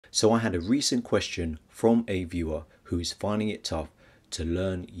So I had a recent question from a viewer who is finding it tough to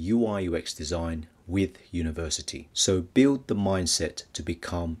learn UI UX design with university. So build the mindset to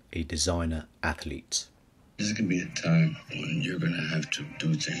become a designer athlete. There's going to be a time when you're going to have to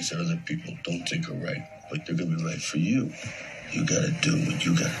do things that other people don't think are right, but they're going to be right for you. You got to do what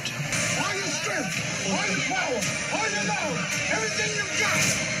you got to do. All your strength, all your power, all your love, everything you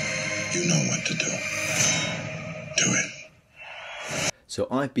got. You know what to do. Do it. So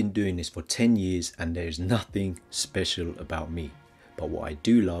I've been doing this for 10 years and there's nothing special about me. But what I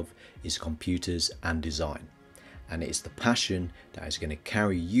do love is computers and design. And it's the passion that is going to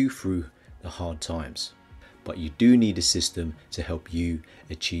carry you through the hard times. But you do need a system to help you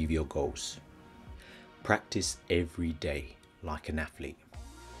achieve your goals. Practice every day like an athlete.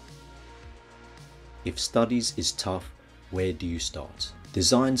 If studies is tough, where do you start?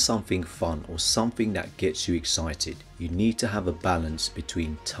 Design something fun or something that gets you excited. You need to have a balance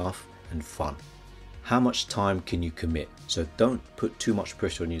between tough and fun. How much time can you commit? So don't put too much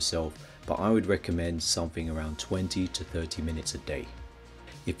pressure on yourself, but I would recommend something around 20 to 30 minutes a day.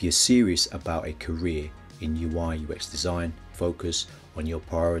 If you're serious about a career in UI UX design, focus on your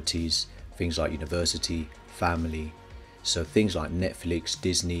priorities, things like university, family. So things like Netflix,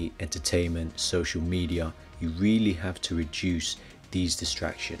 Disney, entertainment, social media, you really have to reduce these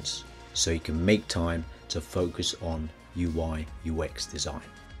distractions so you can make time to focus on UI UX design.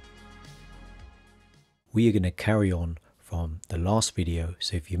 We are going to carry on from the last video.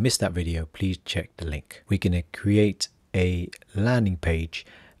 So if you missed that video, please check the link. We're going to create a landing page,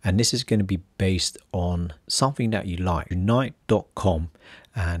 and this is going to be based on something that you like, unite.com.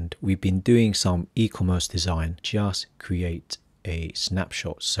 And we've been doing some e-commerce design. Just create a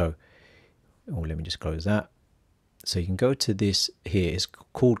snapshot. So, let me just close that. So you can go to this here. It's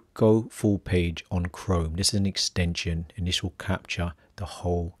called Go Full Page on Chrome. This is an extension and this will capture the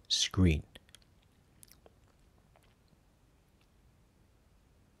whole screen.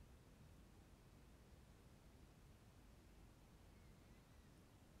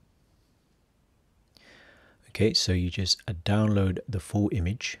 Okay, so you just download the full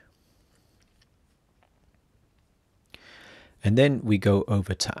image. And then we go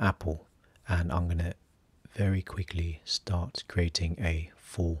over to Apple, and I'm going to very quickly start creating a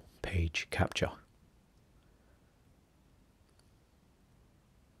full page capture.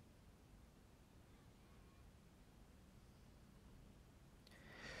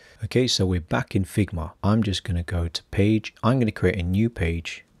 Okay, so we're back in Figma. I'm just going to go to page. I'm going to create a new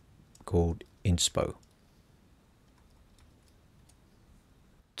page called Inspo.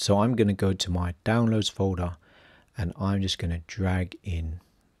 So I'm going to go to my downloads folder and I'm just going to drag in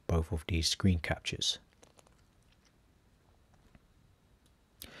both of these screen captures.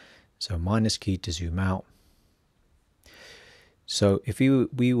 So minus key to zoom out. So if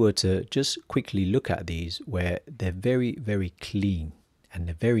we were to just quickly look at these, where they're very, very clean and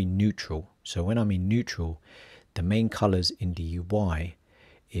they're very neutral. So when I'm in neutral, the main colors in the UI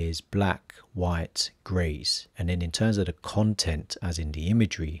is black, white, grays, and then in terms of the content, as in the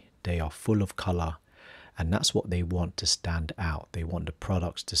imagery, they are full of color, and that's what they want to stand out. They want the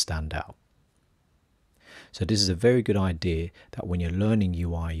products to stand out. So this is a very good idea that when you're learning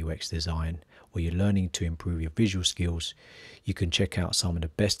UI UX design, or you're learning to improve your visual skills, you can check out some of the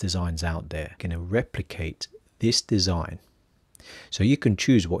best designs out there. You're going to replicate this design. So you can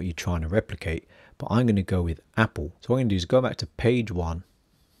choose what you're trying to replicate, but I'm going to go with Apple. So what I'm going to do is go back to page 1.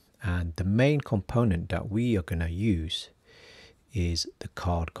 And the main component that we are going to use is the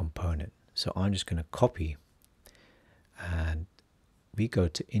card component. So I'm just going to copy, and we go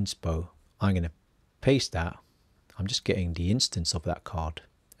to Inspo. I'm going to paste that. I'm just getting the instance of that card,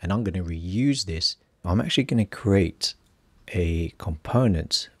 and I'm going to reuse this. I'm actually going to create a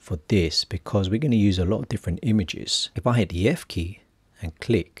component for this because we're going to use a lot of different images. If I hit the F key and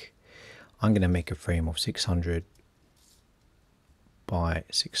click, I'm going to make a frame of 600 by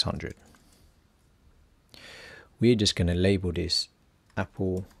 600. We're just going to label this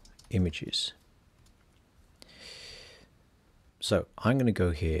Apple Images. So I'm going to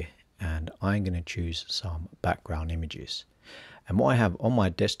go here and I'm going to choose some background images. And what I have on my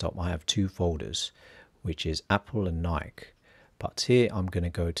desktop, I have 2 folders, which is Apple and Nike. But here I'm going to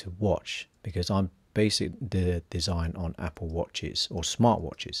go to watch because I'm basing the design on Apple watches or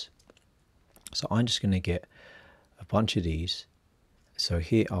smartwatches. So I'm just going to get a bunch of these. So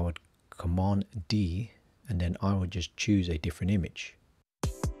here I would Command D, and then I would just choose a different image.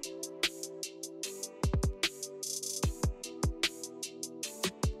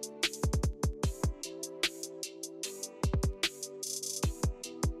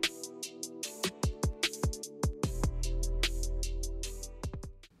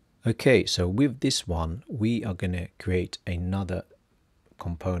 Okay, so with this one, we are going to create another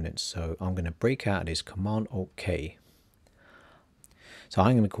component. So I'm going to break out this Command-Alt-K. So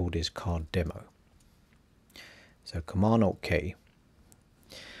I'm going to call this card demo. So Command-Alt-K.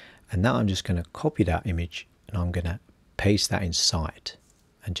 And now I'm just going to copy that image and I'm going to paste that inside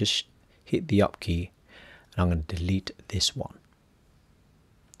and just hit the up key, and I'm going to delete this one.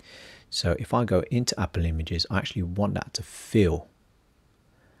 So if I go into Apple Images, I actually want that to fill,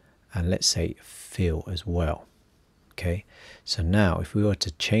 and let's say fill as well. Okay, so now if we were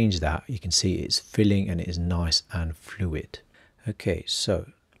to change that, you can see it's filling and it is nice and fluid. Okay, so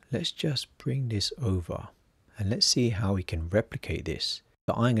let's just bring this over and let's see how we can replicate this.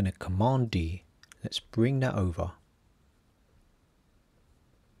 So I'm going to Command D, let's bring that over.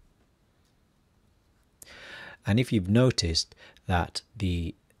 And if you've noticed that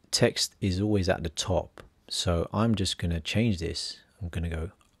the text is always at the top, so I'm just going to change this. I'm going to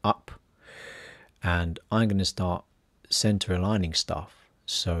go up and I'm going to start center aligning stuff.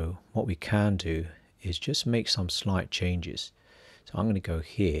 So what we can do is just make some slight changes. So I'm going to go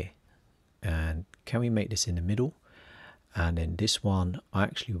here, and can we make this in the middle? And then this one, I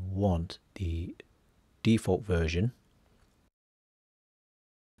actually want the default version.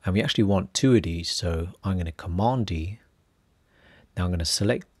 And we actually want two of these, so I'm going to Command D. Now I'm going to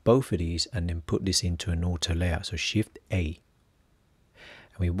select both of these and then put this into an auto layout, so Shift A.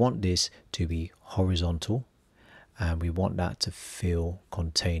 And we want this to be horizontal, and we want that to fill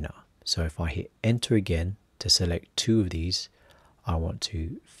container. So if I hit enter again to select two of these, I want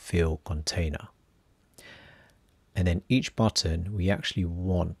to fill container. And then each button, we actually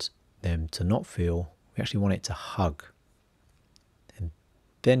want them to not fill, we actually want it to hug.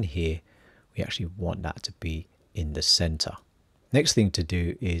 Then here, we actually want that to be in the center. Next thing to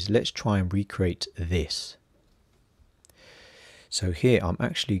do is let's try and recreate this. So here I'm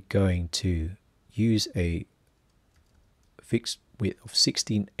actually going to use a fixed width of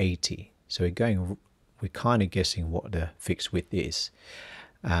 1680. So we're kind of guessing what the fixed width is.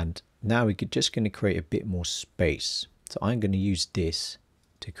 And now we're just going to create a bit more space. So I'm going to use this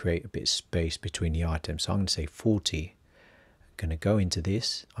to create a bit of space between the items. So I'm going to say 40. Going to go into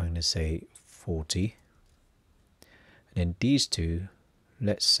this, I'm going to say 40, and then these two,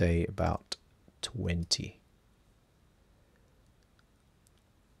 let's say about 20.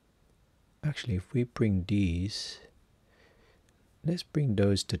 Actually, if we bring these, let's bring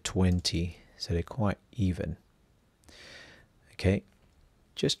those to 20 so they're quite even. Okay,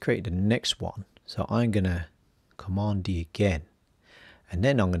 just create the next one. So I'm going to Command D again, and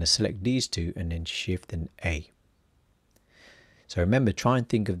then I'm going to select these two and then Shift and A. So remember, try and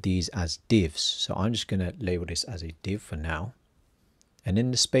think of these as divs. So I'm just going to label this as a div for now. And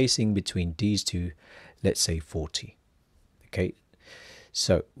then the spacing between these two, let's say 40. Okay,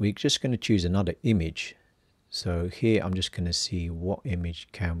 so we're just going to choose another image. So here I'm just going to see what image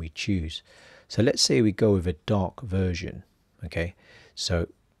can we choose. So let's say we go with a dark version. Okay, so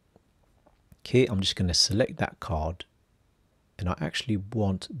here I'm just going to select that card, and I actually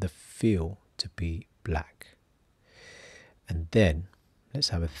want the fill to be black. And then let's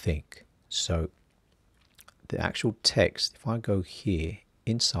have a think. So the actual text, if I go here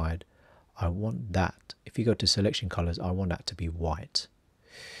inside, I want that, if you go to selection colors, I want that to be white.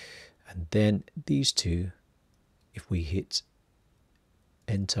 And then these two, if we hit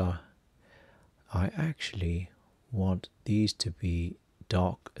enter, I actually want these to be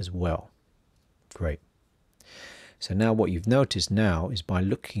dark as well. Great. So now what you've noticed now is by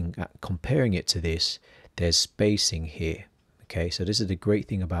looking at comparing it to this, there's spacing here. Okay, so this is the great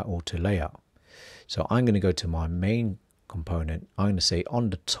thing about auto layout. So I'm going to go to my main component. I'm going to say on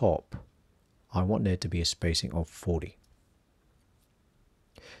the top, I want there to be a spacing of 40.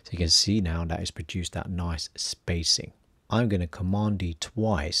 So you can see now that it's produced that nice spacing. I'm going to Command D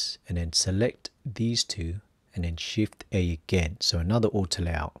twice and then select these two and then Shift A again. So another auto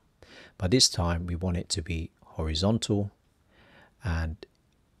layout. But this time we want it to be horizontal, and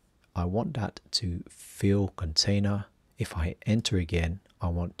I want that to fill container. If I enter again, I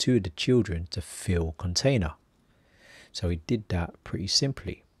want two of the children to fill container. So we did that pretty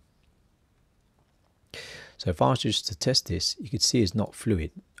simply. So if I was just to test this, you could see it's not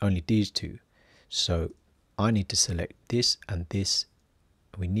fluid, only these two. So I need to select this and this.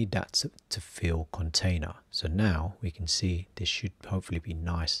 We need that to fill container. So now we can see this should hopefully be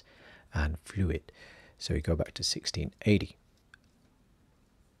nice and fluid. So we go back to 1680.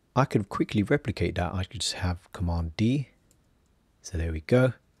 I could quickly replicate that. I could just have Command D. So there we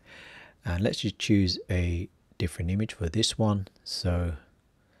go. And let's just choose a different image for this one. So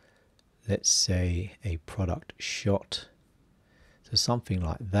let's say a product shot. So So something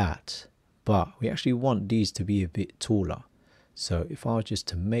like that. But we actually want these to be a bit taller. So if I was just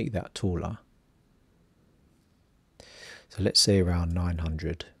to make that taller, so let's say around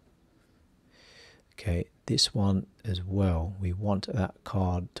 900. Okay, this one as well, we want that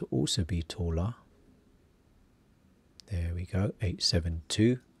card to also be taller. There we go,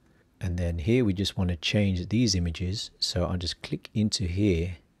 872. And then here we just want to change these images. So I'll just click into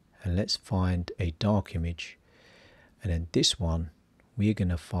here and let's find a dark image. And then this one, we're going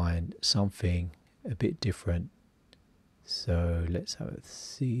to find something a bit different. So let's have a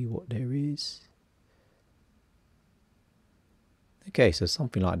see what there is. Okay, so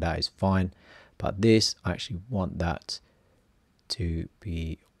something like that is fine. But this, I actually want that to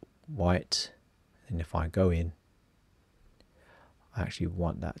be white. And if I go in, I actually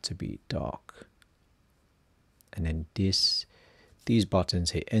want that to be dark. And then these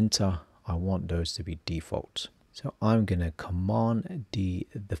buttons, hit enter, I want those to be default. So I'm going to command the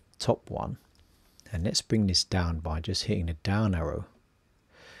top one, and let's bring this down by just hitting the down arrow.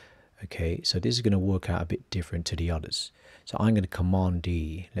 Okay, so this is going to work out a bit different to the others. So I'm going to command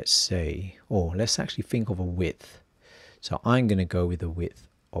D, let's say, or let's actually think of a width. So I'm going to go with a width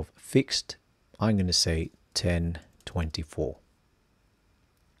of fixed. I'm going to say 1024.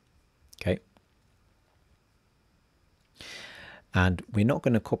 Okay. And we're not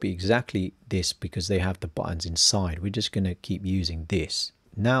going to copy exactly this because they have the buttons inside. We're just going to keep using this.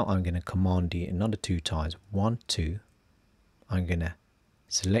 Now I'm going to command D another 2 times. 1, 2. I'm going to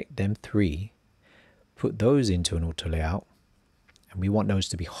select them 3. Put those into an auto layout. And we want those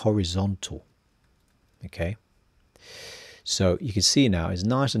to be horizontal. Okay. So you can see now it's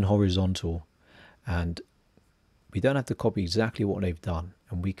nice and horizontal. And we don't have to copy exactly what they've done.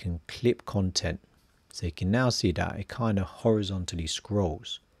 And we can clip content. So you can now see that it kind of horizontally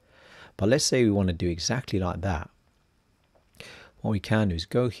scrolls. But let's say we want to do exactly like that. What we can do is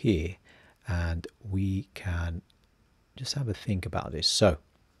go here and we can just have a think about this. So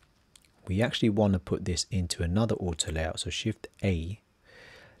we actually want to put this into another auto layout. So Shift A.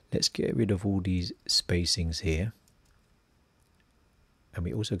 Let's get rid of all these spacings here. And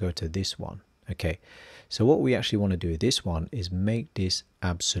we also go to this one. Okay. So what we actually want to do with this one is make this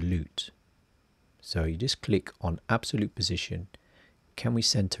absolute. So you just click on absolute position. Can we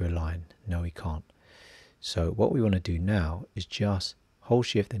center a line? No, we can't. So what we want to do now is just hold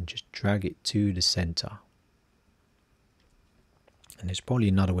shift and just drag it to the center. And there's probably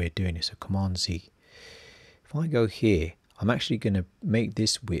another way of doing this. So Command Z. If I go here, I'm actually going to make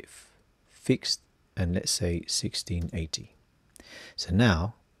this width fixed and let's say 1680. So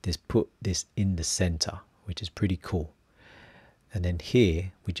now this put this in the center, which is pretty cool. And then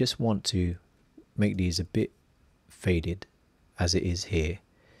here we just want to make these a bit faded as it is here.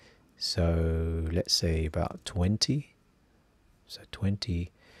 So let's say about 20. So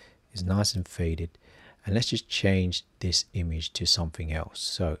 20 is nice and faded. And let's just change this image to something else.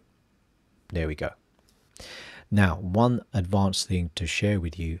 So there we go. Now, one advanced thing to share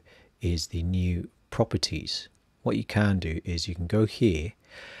with you is the new properties. What you can do is you can go here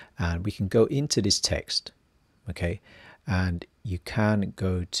and we can go into this text. Okay. And you can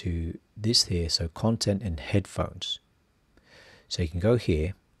go to this here, so content and headphones. So you can go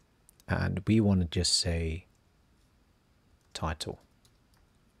here and we want to just say title.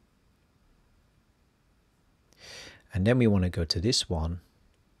 And then we want to go to this one.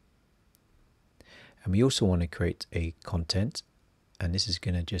 And we also want to create a content. And this is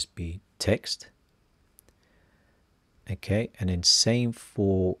going to just be text. Okay, and then same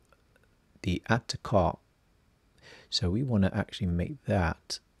for the add to cart. So we want to actually make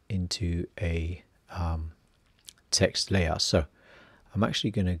that into a text layer. So I'm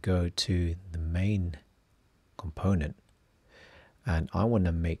actually going to go to the main component and I want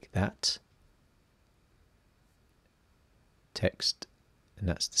to make that text, and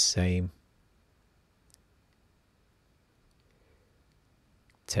that's the same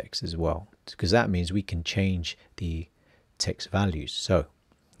text as well, because that means we can change the text values. So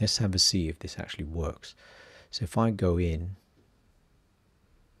let's have a see if this actually works. So if I go in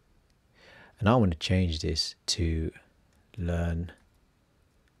and I want to change this to learn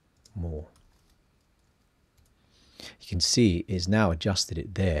more, you can see it's now adjusted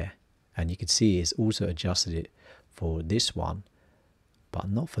it there, and you can see it's also adjusted it for this one, but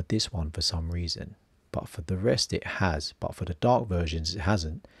not for this one for some reason. But for the rest it has, but for the dark versions it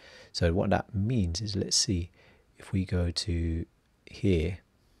hasn't. So what that means is, let's see if we go to here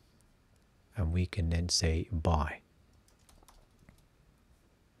and we can then say buy.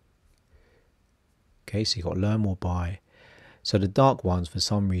 Okay, so you got learn more, buy. So the dark ones, for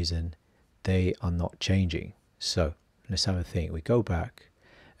some reason, they are not changing. So let's have a think. We go back,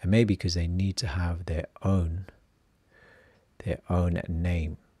 and maybe because they need to have their own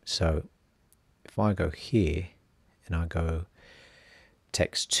name. So if I go here and I go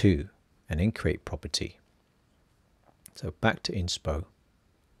text 2 and then create property. So back to inspo.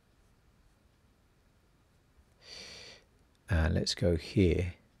 And let's go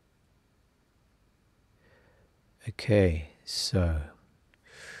here. Okay, so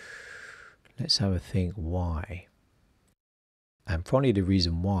let's have a think why. And probably the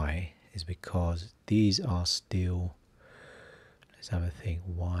reason why is because these are still, let's have a think,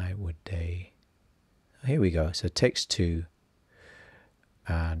 why would they, here we go. So text 2,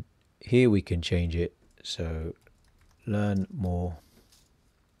 and here we can change it. So learn more,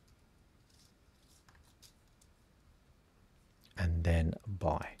 and then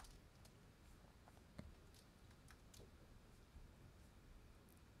buy.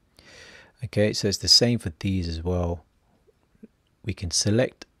 Okay, so it's the same for these as well. We can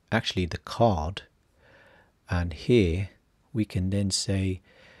select actually the card, and here we can then say,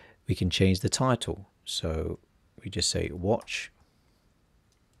 we can change the title. So we just say watch,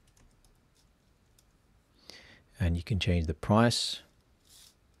 and you can change the price.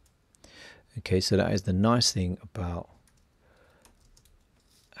 Okay, so that is the nice thing about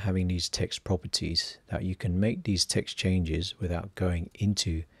having these text properties, that you can make these text changes without going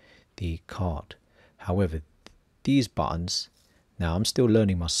into the card. However, these buttons, now I'm still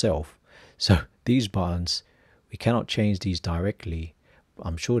learning myself, so these buttons, we cannot change these directly.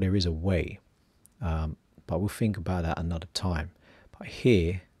 I'm sure there is a way, but we'll think about that another time. But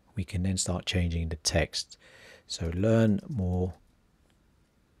here we can then start changing the text. So learn more,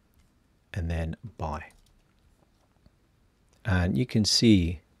 and then buy. And you can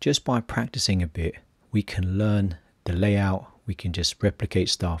see just by practicing a bit, we can learn the layout. We can just replicate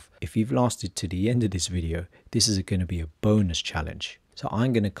stuff. If you've lasted to the end of this video, this is going to be a bonus challenge. So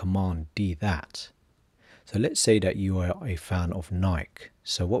I'm going to command D that. So let's say that you are a fan of Nike.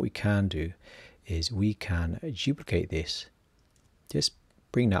 So what we can do is we can duplicate this. Just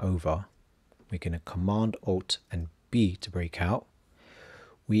bring that over. We're going to command Alt and B to break out.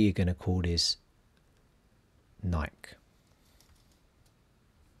 We are going to call this Nike.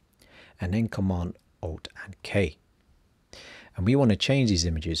 And then command Alt and K. And we want to change these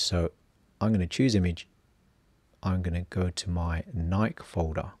images. So I'm going to choose image. I'm going to go to my Nike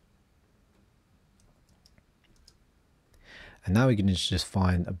folder. And now we can just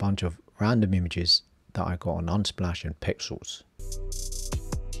find a bunch of random images that I got on Unsplash and Pexels.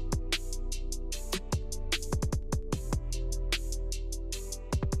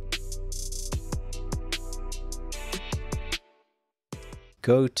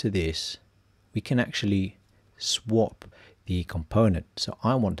 Go to this, we can actually swap the component. So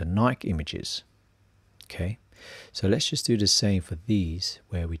I want the Nike images. Okay, so let's just do the same for these,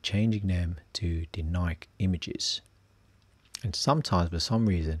 where we're changing them to the Nike images. And sometimes for some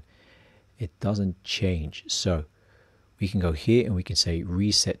reason it doesn't change. So we can go here and we can say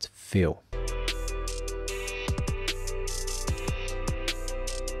reset fill.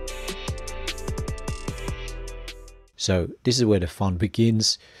 So this is where the fun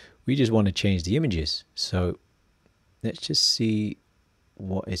begins. We just want to change the images. So let's just see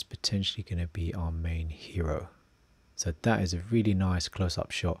what is potentially going to be our main hero. So that is a really nice close-up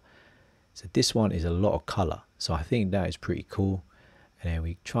shot. So this one is a lot of color. So I think that is pretty cool. And then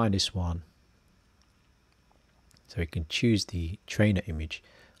we try this one. So we can choose the trainer image.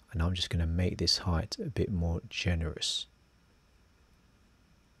 And I'm just going to make this height a bit more generous.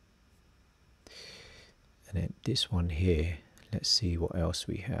 And then this one here, let's see what else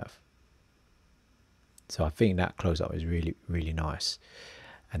we have. So I think that close-up is really, really nice.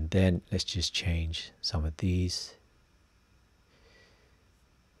 And then let's just change some of these.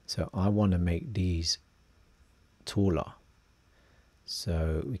 So I want to make these taller.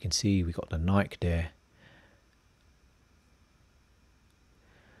 So we can see we got the Nike there.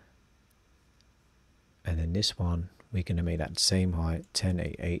 And then this one, we're going to make that same height,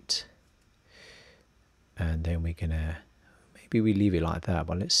 1088. And then we're going to, maybe we leave it like that,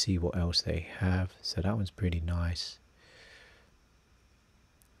 but let's see what else they have. So that one's pretty nice.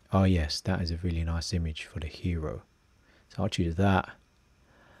 Oh yes, that is a really nice image for the hero. So I'll choose that.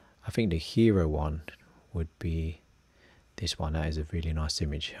 I think the hero one would be this one. That is a really nice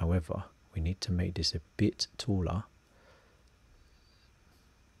image. However, we need to make this a bit taller.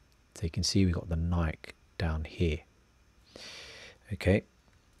 So you can see we got the Nike down here. Okay.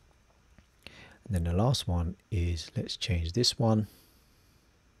 And then the last one is, let's change this one.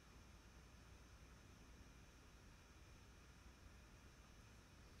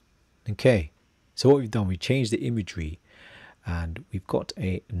 Okay, so what we've done, we changed the imagery and we've got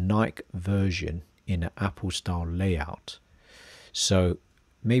a Nike version in an Apple style layout. So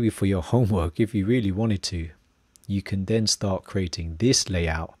maybe for your homework, if you really wanted to, you can then start creating this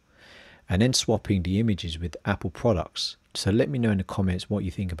layout and then swapping the images with Apple products. So let me know in the comments what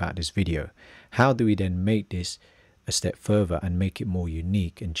you think about this video. How do we then make this a step further and make it more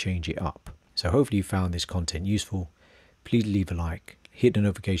unique and change it up? So hopefully you found this content useful. Please leave a like, hit the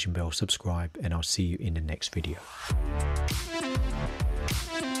notification bell, subscribe, and I'll see you in the next video.